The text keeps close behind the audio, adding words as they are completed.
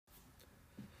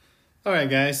All right,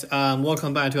 guys.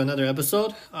 Welcome back to another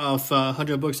episode of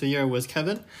 100 Books a Year with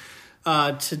Kevin.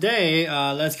 Today,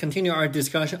 let's continue our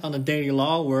discussion on the daily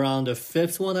law. We're on the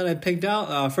fifth one that I picked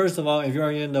out. First of all, if you're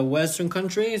in the Western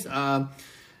countries,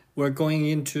 we're going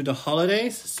into the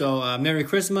holidays. So Merry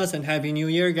Christmas and Happy New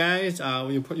Year, guys.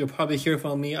 You'll probably hear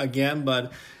from me again,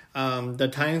 but the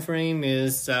time frame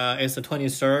is the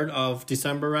 23rd of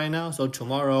December right now. So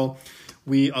tomorrow,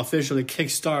 we officially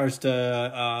kickstart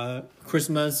the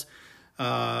Christmas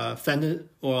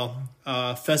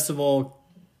festival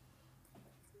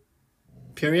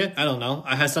period. I don't know.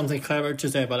 I had something clever to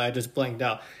say, but I just blanked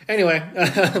out. Anyway,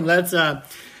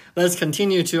 let's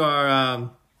continue to our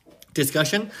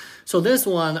discussion. So this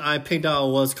one I picked out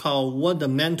was called "What the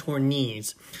Mentor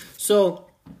Needs." So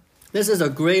this is a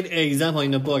great example in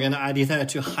the book, and I decided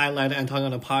to highlight it and talk on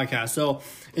the podcast. So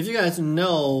if you guys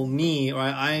know me,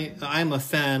 right, I'm a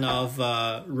fan of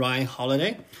Ryan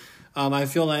Holiday. I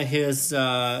feel like his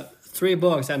three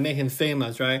books that make him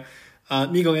famous, right?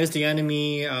 Ego is the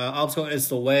Enemy, Obstacle is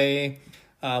the Way.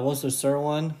 What's the third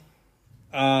one?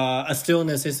 A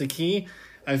Stillness is the Key.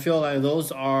 I feel like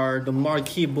those are the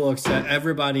marquee books that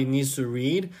everybody needs to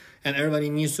read and everybody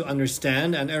needs to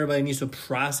understand and everybody needs to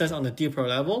process on a deeper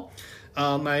level.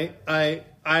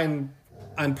 I'm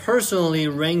personally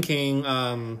ranking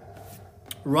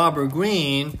Robert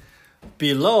Greene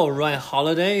below Ryan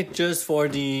Holiday just for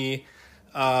the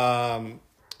I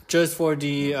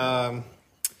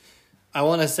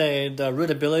want to say the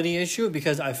readability issue,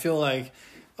 because I feel like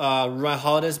Ryan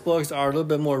Holiday's books are a little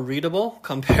bit more readable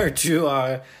compared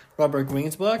to Robert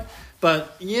Greene's book.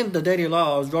 But in the Daily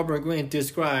Laws, Robert Greene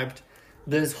described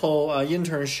this whole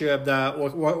internship that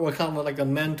were kind of like a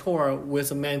mentor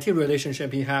with a mentee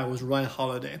relationship he had with Ryan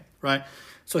Holiday, right?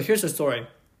 So here's the story.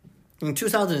 In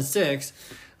 2006,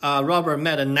 Robert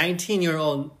met a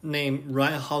 19-year-old named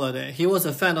Ryan Holiday. He was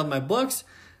a fan of my books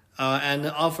and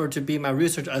offered to be my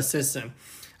research assistant.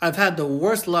 I've had the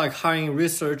worst luck hiring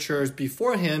researchers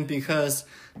before him because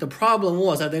the problem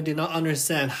was that they did not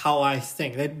understand how I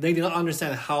think. They did not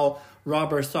understand how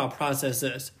Robert's thought process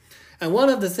is. And one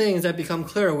of the things that became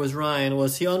clear with Ryan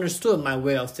was he understood my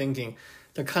way of thinking,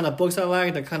 the kind of books I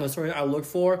like, the kind of story I look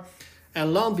for.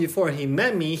 And long before he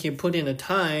met me, he put in the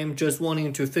time just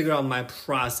wanting to figure out my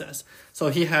process.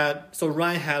 So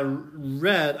Ryan had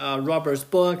read Robert's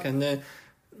book and then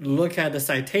look at the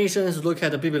citations, look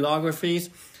at the bibliographies,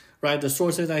 right, the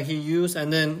sources that he used,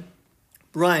 and then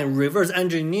Ryan reverse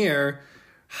engineer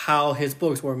how his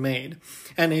books were made.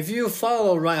 And if you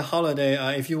follow Ryan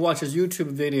Holiday, if you watch his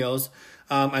YouTube videos,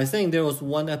 I think there was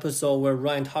one episode where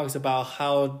Ryan talks about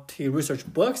how he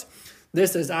researched books.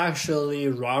 This is actually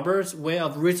Robert's way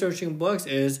of researching books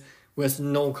is with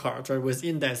note cards or with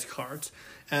index cards.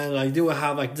 And like they will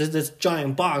have like this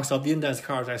giant box of index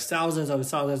cards, like thousands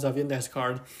of index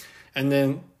cards. And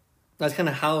then that's kind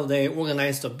of how they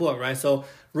organize the book, right? So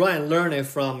Ryan learned it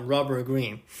from Robert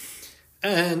Greene.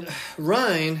 And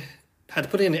Ryan had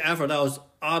put in the effort that was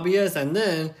obvious. And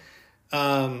then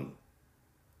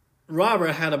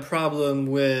Robert had a problem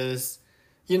with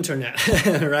internet,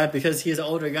 right? Because he's an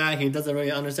older guy, he doesn't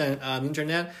really understand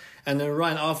internet. And then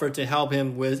Ryan offered to help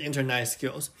him with internet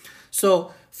skills.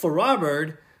 So for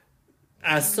Robert,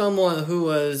 as someone who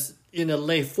was in the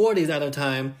late 40s at the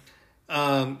time,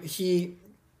 he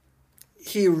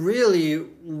really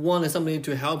wanted somebody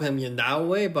to help him in that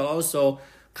way, but also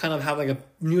kind of have like a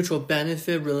mutual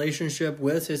benefit relationship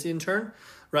with his intern,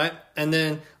 right? And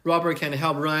then Robert can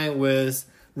help Ryan with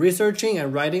researching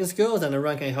and writing skills, and then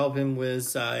Ryan can help him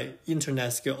with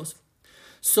internet skills.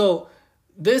 So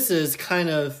this is kind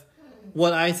of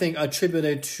what I think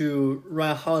attributed to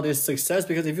Ryan Holiday's success,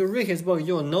 because if you read his book,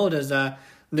 you'll notice that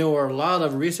there were a lot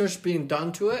of research being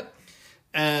done to it,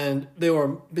 and they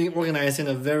were being organized in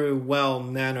a very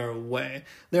well-mannered way.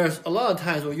 There's a lot of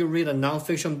times when you read a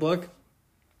nonfiction book.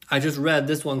 I just read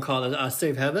this one called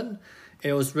Safe Haven.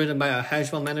 It was written by a hedge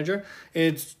fund manager.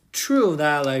 It's true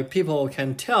that like people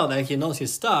can tell that he knows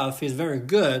his stuff. He's very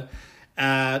good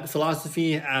at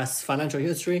philosophy, as financial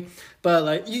history, but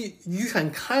like you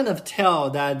can kind of tell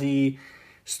that the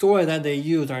story that they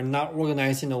use are not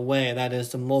organized in a way that is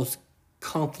the most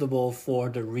comfortable for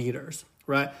the readers,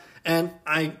 right? And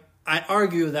I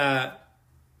argue that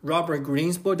Robert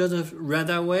Greene's book doesn't read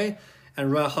that way,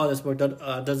 and Ryan Holiday's book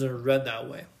doesn't read that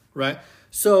way, right?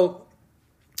 So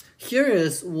here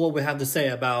is what we have to say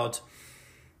about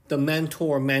the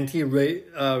mentor-mentee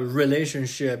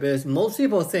relationship. Is most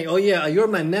people think, oh yeah, you're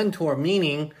my mentor,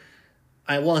 meaning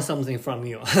I want something from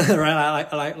you, right?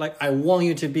 I want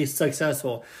you to be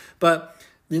successful. But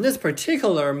in this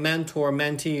particular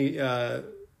mentor-mentee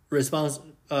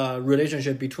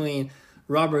relationship between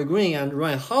Robert Greene and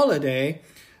Ryan Holiday,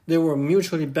 they were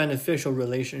mutually beneficial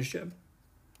relationship,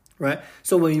 right?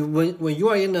 So when you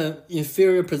are in an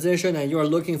inferior position and you are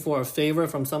looking for a favor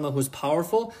from someone who's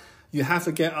powerful, you have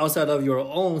to get outside of your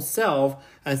own self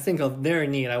and think of their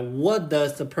need. Like, what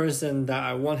does the person that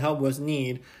I want help with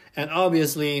need? And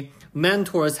obviously,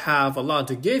 mentors have a lot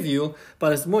to give you,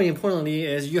 but it's more importantly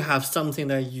is you have something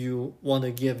that you want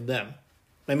to give them.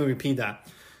 Let me repeat that.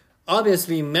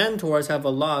 Obviously, mentors have a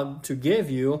lot to give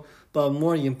you, but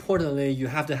more importantly, you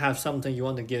have to have something you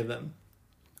want to give them.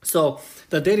 So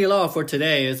the daily law for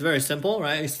today is very simple,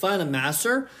 right? It's find a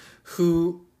master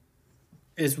who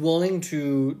is willing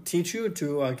to teach you,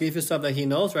 to give you stuff that he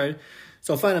knows, right?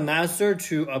 So find a master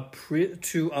to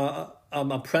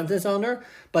apprentice under,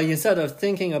 but instead of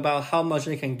thinking about how much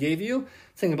they can give you,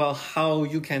 think about how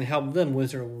you can help them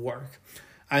with their work.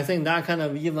 I think that kind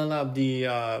of even up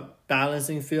the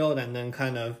balancing field, and then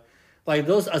kind of like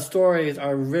those stories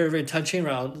are very, very touching,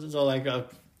 right? So like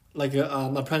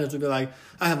apprentice would be like,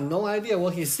 I have no idea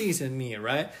what he sees in me,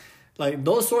 right? Like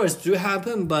those stories do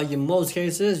happen, but in most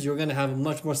cases, you're going to have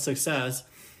much more success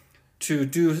to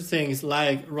do things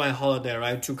like Ryan Holiday,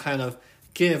 right? To kind of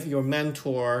give your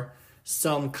mentor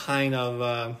some kind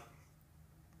of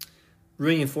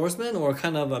reinforcement or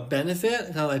kind of a benefit,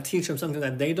 kind of like teach them something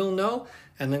that they don't know,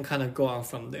 and then kind of go on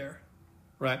from there,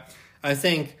 right? I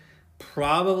think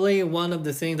probably one of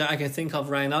the things that I can think of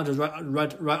right now, just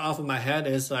right off of my head,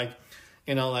 is like,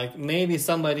 like maybe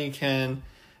somebody can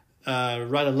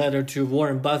write a letter to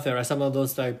Warren Buffett or some of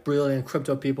those like brilliant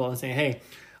crypto people and say, hey,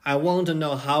 I want to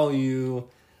know how you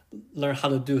learn how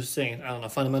to do things. I don't know,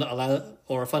 fundamental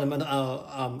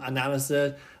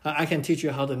analysis. I can teach you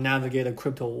how to navigate a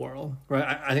crypto world,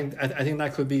 right? I think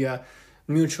that could be a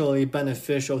mutually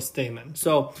beneficial statement.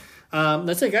 So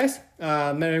that's it, guys.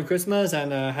 Merry Christmas,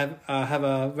 and have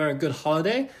a very good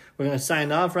holiday. We're gonna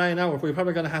sign off right now. We're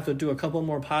probably gonna have to do a couple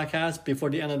more podcasts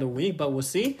before the end of the week, but we'll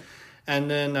see. And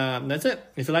then that's it.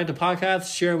 If you like the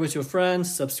podcast, share with your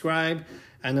friends, subscribe,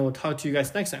 and then we'll talk to you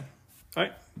guys next time. All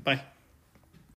right, bye.